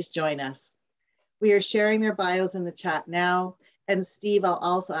 to please join us. We are sharing their bios in the chat now. And Steve, I'll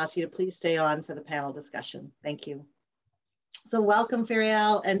also ask you to please stay on for the panel discussion. Thank you. So welcome,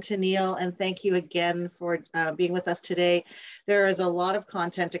 Faryal and Teneile, and thank you again for being with us today. There is a lot of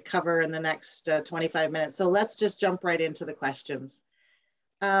content to cover in the next 25 minutes, so let's just jump right into the questions.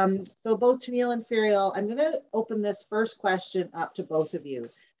 So both Teneile and Faryal, I'm gonna open this first question up to both of you.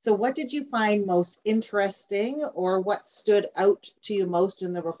 So what did you find most interesting, or what stood out to you most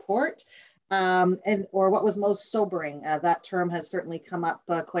in the report? Or what was most sobering? That term has certainly come up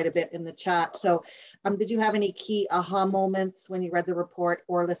quite a bit in the chat. So did you have any key aha moments when you read the report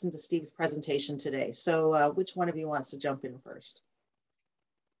or listened to Steve's presentation today? So which one of you wants to jump in first?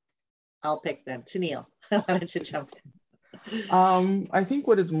 I'll pick then. Teneile, why don't you jump in? I think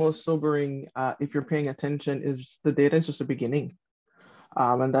what is most sobering, if you're paying attention, is the data is just a beginning.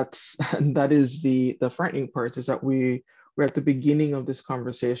 And that is the frightening part, is that we're at the beginning of this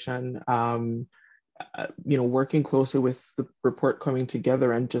conversation, working closely with the report coming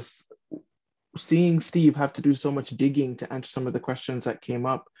together, and just seeing Steve have to do so much digging to answer some of the questions that came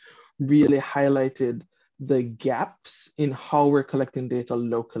up really highlighted the gaps in how we're collecting data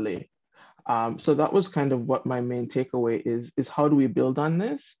locally. So that was kind of what my main takeaway is how do we build on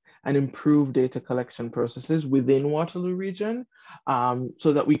this and improve data collection processes within Waterloo Region,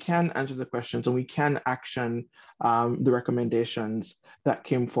 so that we can answer the questions and we can action the recommendations that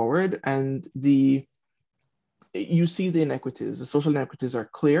came forward. And you see the inequities, the social inequities are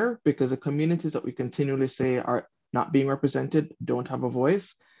clear, because the communities that we continually say are not being represented don't have a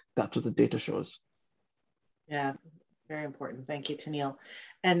voice. That's what the data shows. Yeah, very important. Thank you, Teneile.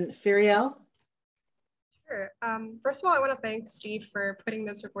 And Faryal? Sure. First of all, I want to thank Steve for putting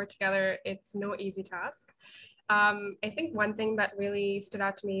this report together. It's no easy task. I think one thing that really stood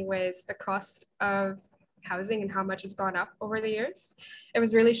out to me was the cost of housing and how much it's gone up over the years. It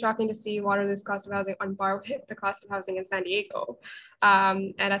was really shocking to see Waterloo's cost of housing on par with the cost of housing in San Diego.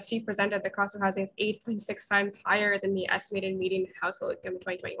 And as Steve presented, the cost of housing is 8.6 times higher than the estimated median household income in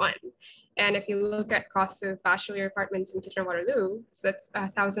 2021. And if you look at costs of bachelor apartments in Kitchener-Waterloo, so that's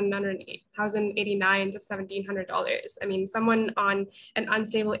 $1,089 to $1,700. I mean, someone on an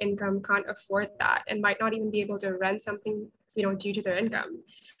unstable income can't afford that and might not even be able to rent something, due to their income.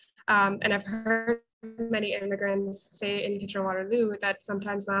 And I've heard many immigrants say in Kitchener-Waterloo that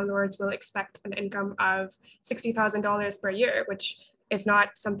sometimes landlords will expect an income of $60,000 per year, which is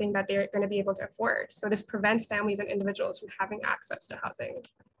not something that they're going to be able to afford. So this prevents families and individuals from having access to housing.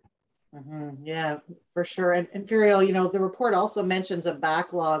 Yeah, for sure. And Faryal, the report also mentions a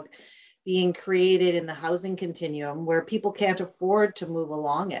backlog being created in the housing continuum where people can't afford to move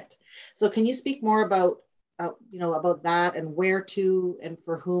along it. So can you speak more about about that and where to and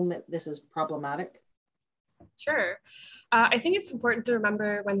for whom this is problematic? Sure. I think it's important to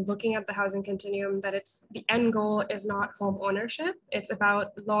remember when looking at the housing continuum that the end goal is not home ownership. It's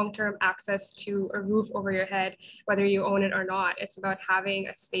about long-term access to a roof over your head, whether you own it or not. It's about having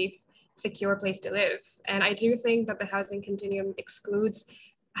a safe, secure place to live. And I do think that the housing continuum excludes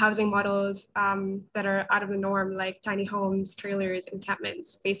housing models that are out of the norm, like tiny homes, trailers,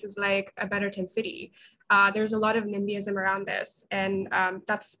 encampments, spaces like a better tent city. There's a lot of NIMBYism around this, and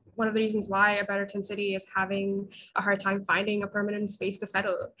that's one of the reasons why a better tent city is having a hard time finding a permanent space to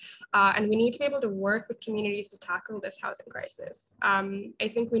settle. And we need to be able to work with communities to tackle this housing crisis.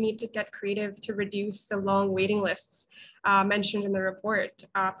 I think we need to get creative to reduce the long waiting lists mentioned in the report.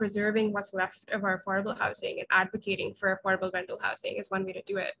 Preserving what's left of our affordable housing and advocating for affordable rental housing is one way to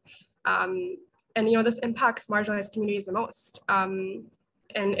do it. And this impacts marginalized communities the most.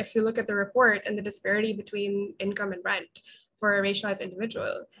 And if you look at the report and the disparity between income and rent for a racialized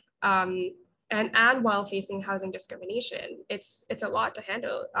individual, and while facing housing discrimination, it's a lot to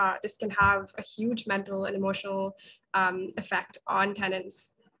handle. This can have a huge mental and emotional effect on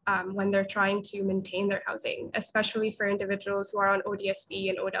tenants when they're trying to maintain their housing, especially for individuals who are on ODSP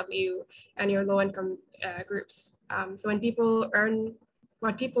and OW and your low-income groups. So when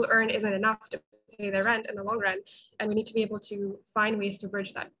what people earn isn't enough to pay their rent in the long run, and we need to be able to find ways to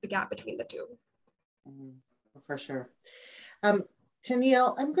bridge the gap between the two. For sure.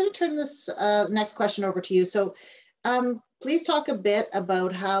 Teneile, I'm going to turn this next question over to you. So please talk a bit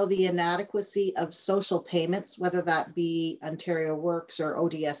about how the inadequacy of social payments, whether that be Ontario Works or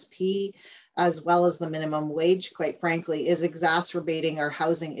ODSP, as well as the minimum wage, quite frankly, is exacerbating our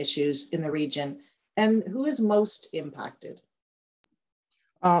housing issues in the region. And who is most impacted?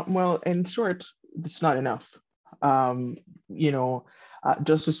 Well, in short, it's not enough.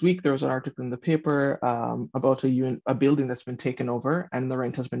 Just this week, there was an article in the paper about a building that's been taken over and the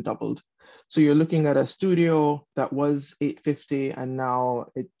rent has been doubled. So you're looking at a studio that was $850 and now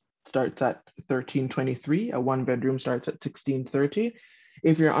it starts at $1,323. A one bedroom starts at $1,630.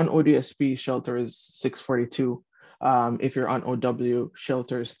 If you're on ODSP, shelter is $642. If you're on OW,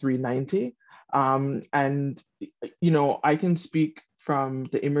 shelter is $390. I can speak from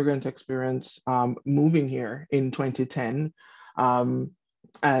the immigrant experience moving here in 2010.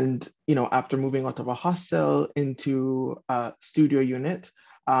 After moving out of a hostel into a studio unit,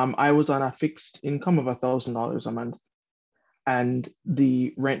 I was on a fixed income of $1,000 a month. And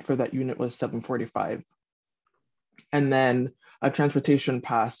the rent for that unit was $745. And then a transportation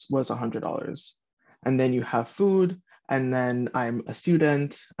pass was $100. And then you have food, and then I'm a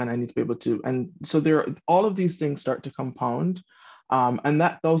student and I need to be able to, and so all of these things start to compound. And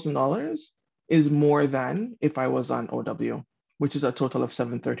that $1,000 is more than if I was on OW, which is a total of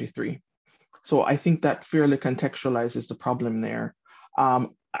 $733. So I think that fairly contextualizes the problem there.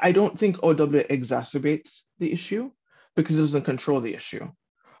 I don't think OW exacerbates the issue because it doesn't control the issue.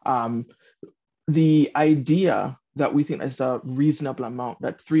 The idea that we think is a reasonable amount,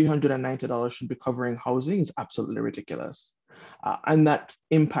 that $390 should be covering housing, is absolutely ridiculous. And that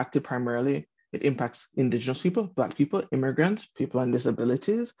impacted primarily, it impacts Indigenous people, Black people, immigrants, people on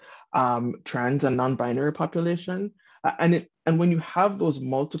disabilities, trans and non-binary population. And when you have those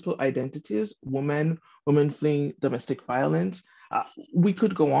multiple identities, women fleeing domestic violence, we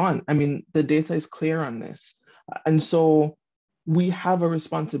could go on. I mean, the data is clear on this. And so we have a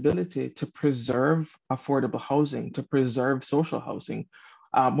responsibility to preserve affordable housing, to preserve social housing.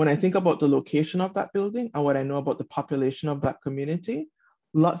 When I think about the location of that building and what I know about the population of that community,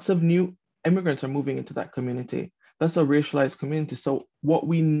 lots of new immigrants are moving into that community. That's a racialized community. So what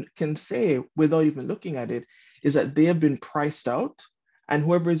we can say without even looking at it is that they have been priced out, and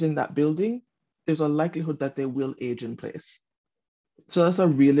whoever is in that building, there's a likelihood that they will age in place. So that's a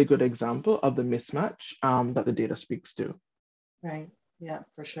really good example of the mismatch that the data speaks to. Right. Yeah,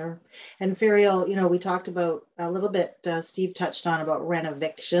 for sure. And Faryal, we talked about a little bit, Steve touched on about rent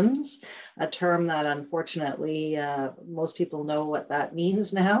evictions, a term that unfortunately most people know what that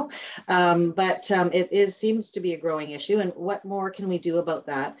means now. But it seems to be a growing issue. And what more can we do about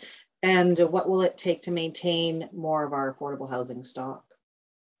that? And what will it take to maintain more of our affordable housing stock?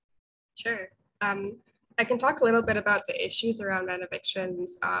 Sure. I can talk a little bit about the issues around rent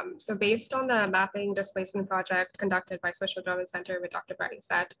evictions. So based on the mapping displacement project conducted by Social Development Center with Dr. Brian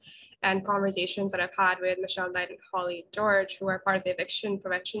Sett and conversations that I've had with Michelle Knight and Holly George, who are part of the eviction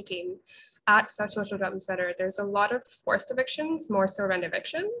prevention team at Social Development Center, there's a lot of forced evictions, more so rent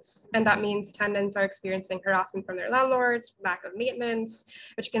evictions. And that means tenants are experiencing harassment from their landlords, lack of maintenance,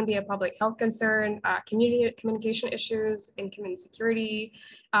 which can be a public health concern, communication issues, income insecurity.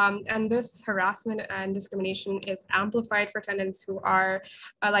 And this harassment and discrimination is amplified for tenants who are,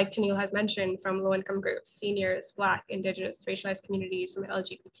 like Teneile has mentioned, from low-income groups, seniors, Black, Indigenous, racialized communities, from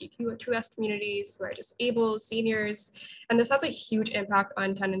LGBTQ2S communities, who are disabled, seniors. And this has a huge impact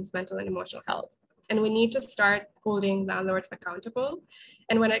on tenants' mental and emotional health. And we need to start holding landlords accountable.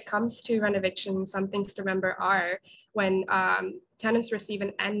 And when it comes to rent eviction, some things to remember are when tenants receive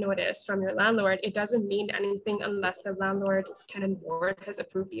an end notice from your landlord, it doesn't mean anything unless the landlord tenant board has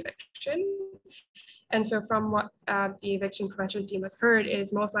approved the eviction. And so from what the eviction prevention team has heard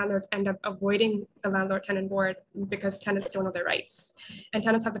is most landlords end up avoiding the landlord tenant board because tenants don't know their rights. And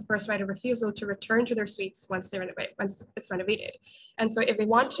tenants have the first right of refusal to return to their suites once it's renovated. And so if they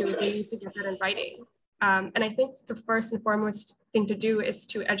want to, they need to get that in writing. And I think the first and foremost thing to do is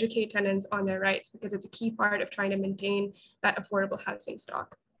to educate tenants on their rights, because it's a key part of trying to maintain that affordable housing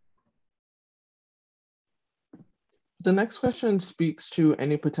stock. The next question speaks to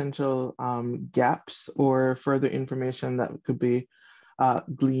any potential gaps or further information that could be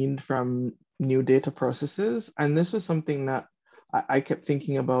gleaned from new data processes. And this was something that I kept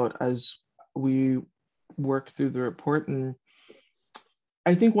thinking about as we worked through the report. And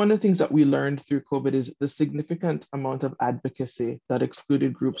I think one of the things that we learned through COVID is the significant amount of advocacy that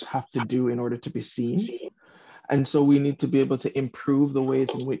excluded groups have to do in order to be seen. And so we need to be able to improve the ways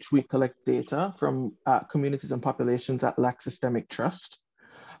in which we collect data from communities and populations that lack systemic trust.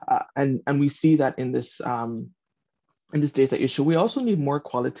 And we see that in this data issue. We also need more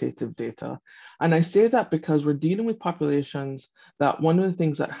qualitative data. And I say that because we're dealing with populations that one of the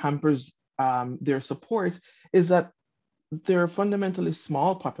things that hampers their support is that they're fundamentally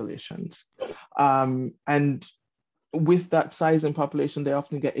small populations. And with that size and population, they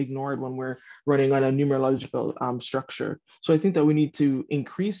often get ignored when we're running on a numerological structure. So I think that we need to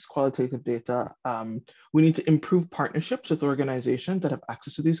increase qualitative data. We need to improve partnerships with organizations that have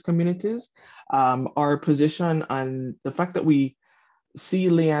access to these communities. Our position on the fact that we see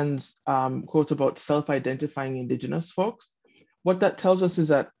Leanne's quote about self-identifying Indigenous folks, what that tells us is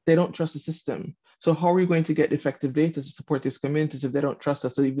that they don't trust the system. So how are we going to get effective data to support these communities if they don't trust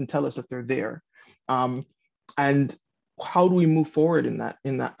us to even tell us that they're there? And how do we move forward in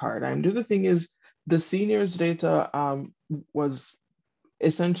that paradigm? The other thing is the seniors data was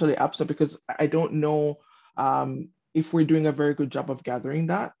essentially absent because I don't know if we're doing a very good job of gathering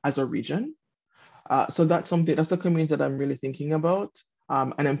that as a region. So that's a community that I'm really thinking about.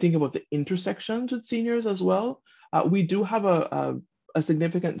 And I'm thinking about the intersections with seniors as well. We do have a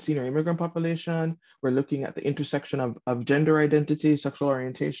significant senior immigrant population. We're looking at the intersection of gender identity, sexual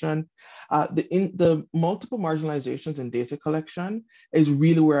orientation. The multiple marginalizations in data collection is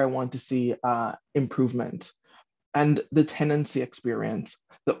really where I want to see improvement. And the tenancy experience,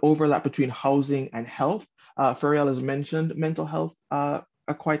 the overlap between housing and health. Faryal has mentioned mental health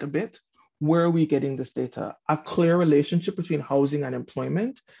quite a bit. Where are we getting this data? A clear relationship between housing and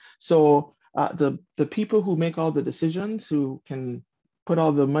employment. So the people who make all the decisions, who can put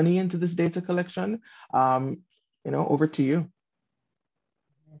all the money into this data collection, over to you.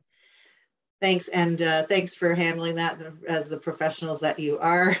 Thanks, and thanks for handling that as the professionals that you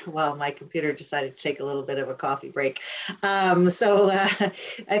are. Well, my computer decided to take a little bit of a coffee break. I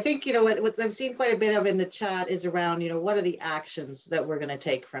think, what I've seen quite a bit of in the chat is around, what are the actions that we're going to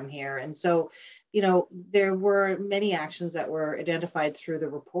take from here? And so, there were many actions that were identified through the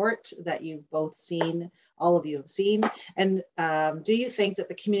report that you've both seen, all of you have seen. And do you think that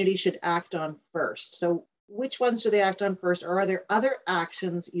the community should act on first? So which ones should they act on first? Or are there other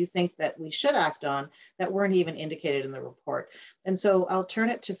actions you think that we should act on that weren't even indicated in the report? And so I'll turn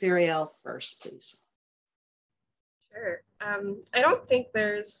it to Faryal first, please. Sure. I don't think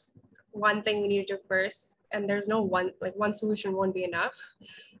there's one thing we need to do first, and there's no one solution won't be enough.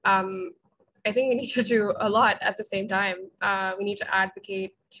 I think we need to do a lot at the same time. We need to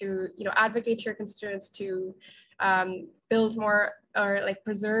advocate to your constituents to build more or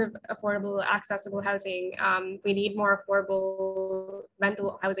preserve affordable, accessible housing. We need more affordable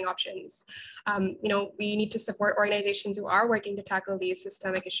rental housing options. We need to support organizations who are working to tackle these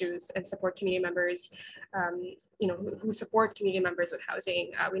systemic issues and support community members, who support community members with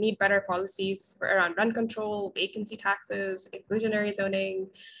housing. We need better policies around rent control, vacancy taxes, inclusionary zoning.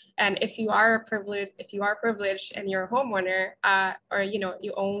 And if you are privileged and you're a homeowner, or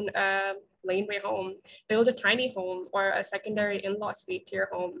you own a laneway home, build a tiny home or a secondary in-law suite to your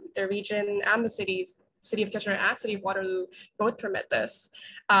home. The region and the City of Kitchener and City of Waterloo both permit this.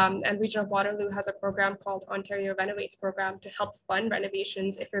 And Region of Waterloo has a program called Ontario Renovates Program to help fund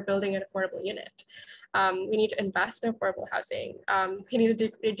renovations if you're building an affordable unit. We need to invest in affordable housing. We need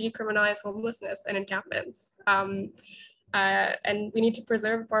to decriminalize homelessness and encampments. And we need to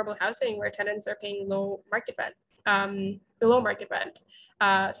preserve affordable housing where tenants are paying below market rent.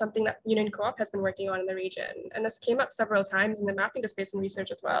 Something that Union Co-op has been working on in the region. And this came up several times in the mapping to space and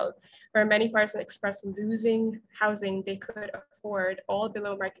research as well, where many parties expressed losing housing they could afford all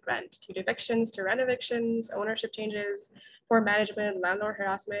below market rent, to evictions, to rent evictions, ownership changes, poor management, landlord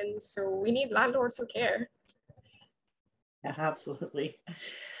harassment. So we need landlords who care. Yeah, absolutely.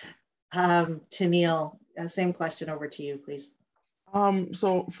 Teneile, same question over to you, please.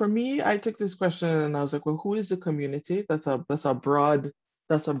 So for me, I took this question and I was like, well, who is the community? That's a broad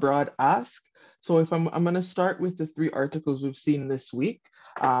ask. So if I'm going to start with the 3 articles we've seen this week,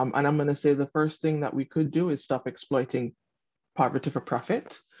 and I'm going to say the first thing that we could do is stop exploiting poverty for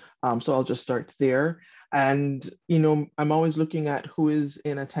profit. So I'll just start there. And, I'm always looking at who is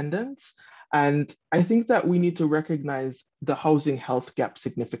in attendance. And I think that we need to recognize the housing health gap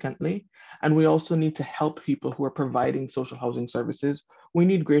significantly. And we also need to help people who are providing social housing services. We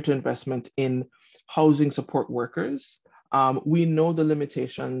need greater investment in housing support workers. We know the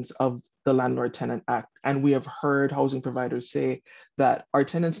limitations of the Landlord Tenant Act, and we have heard housing providers say that our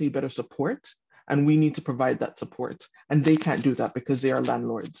tenants need better support and we need to provide that support. And they can't do that because they are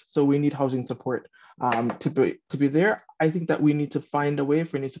landlords. So we need housing support to be there. I think that we need to find a way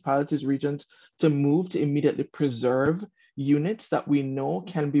for municipalities, regions to move to immediately preserve units that we know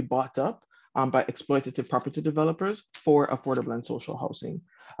can be bought up by exploitative property developers for affordable and social housing.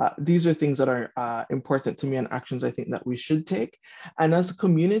 These are things that are important to me and actions I think that we should take. And as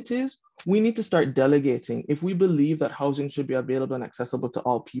communities, we need to start delegating. If we believe that housing should be available and accessible to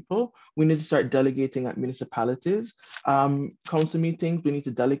all people, we need to start delegating at municipalities, council meetings. We need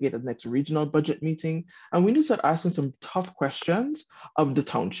to delegate at the next regional budget meeting. And we need to start asking some tough questions of the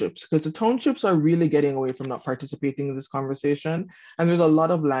townships, because the townships are really getting away from not participating in this conversation. And there's a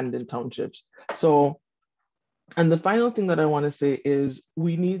lot of land in townships. So, and the final thing that I want to say is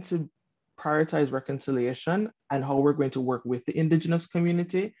we need to prioritize reconciliation and how we're going to work with the Indigenous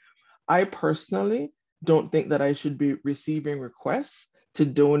community. I personally don't think that I should be receiving requests to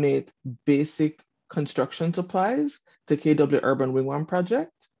donate basic construction supplies to KW Urban Wing-One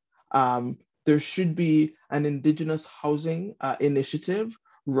project. There should be an Indigenous housing initiative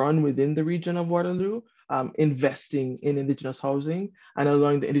run within the region of Waterloo, investing in Indigenous housing and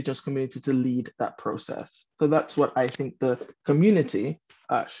allowing the Indigenous community to lead that process. So that's what I think the community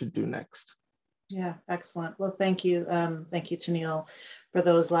should do next. Yeah, excellent. Well, thank you. Thank you, Teneile, for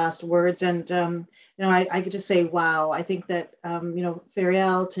those last words. And, you know, I could just say, wow, I think that, you know,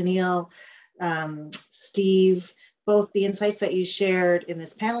 Faryal, Teneile, Steve, both the insights that you shared in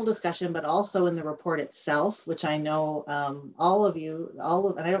this panel discussion, but also in the report itself, which I know all of you,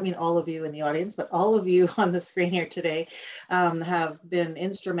 and I don't mean all of you in the audience, but all of you on the screen here today have been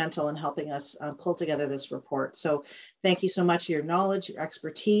instrumental in helping us pull together this report. So thank you so much. Your knowledge, your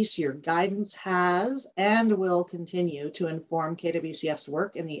expertise, your guidance has and will continue to inform KWCF's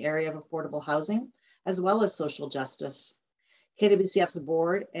work in the area of affordable housing, as well as social justice. KWCF's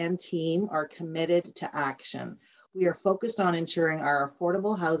board and team are committed to action. We are focused on ensuring our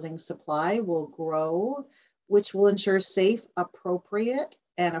affordable housing supply will grow, which will ensure safe, appropriate,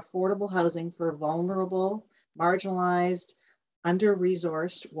 and affordable housing for vulnerable, marginalized,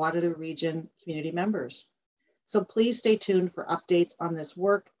 under-resourced Waterloo Region community members. So please stay tuned for updates on this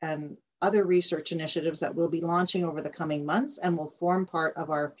work and other research initiatives that we'll be launching over the coming months and will form part of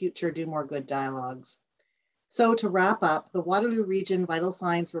our future Do More Good dialogues. So to wrap up, the Waterloo Region Vital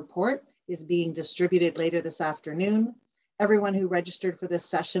Signs report is being distributed later this afternoon. Everyone who registered for this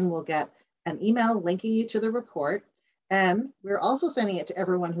session will get an email linking you to the report. And we're also sending it to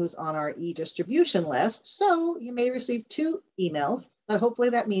everyone who's on our e-distribution list. So you may receive 2 emails, but hopefully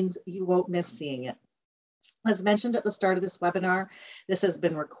that means you won't miss seeing it. As mentioned at the start of this webinar, this has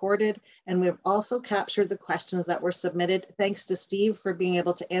been recorded, and we've also captured the questions that were submitted. Thanks to Steve for being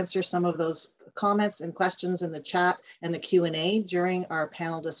able to answer some of those comments and questions in the chat and the Q&A during our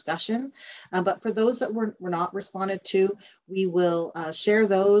panel discussion. But for those that were not responded to, we will share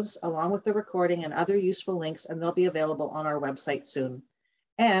those along with the recording and other useful links, and they'll be available on our website soon.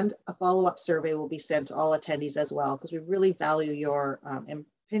 And a follow-up survey will be sent to all attendees as well, because we really value your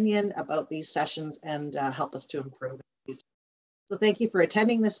opinion about these sessions and help us to improve. So thank you for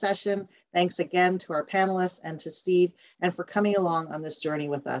attending this session. Thanks again to our panelists and to Steve, and for coming along on this journey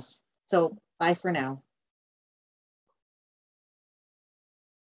with us. So bye for now.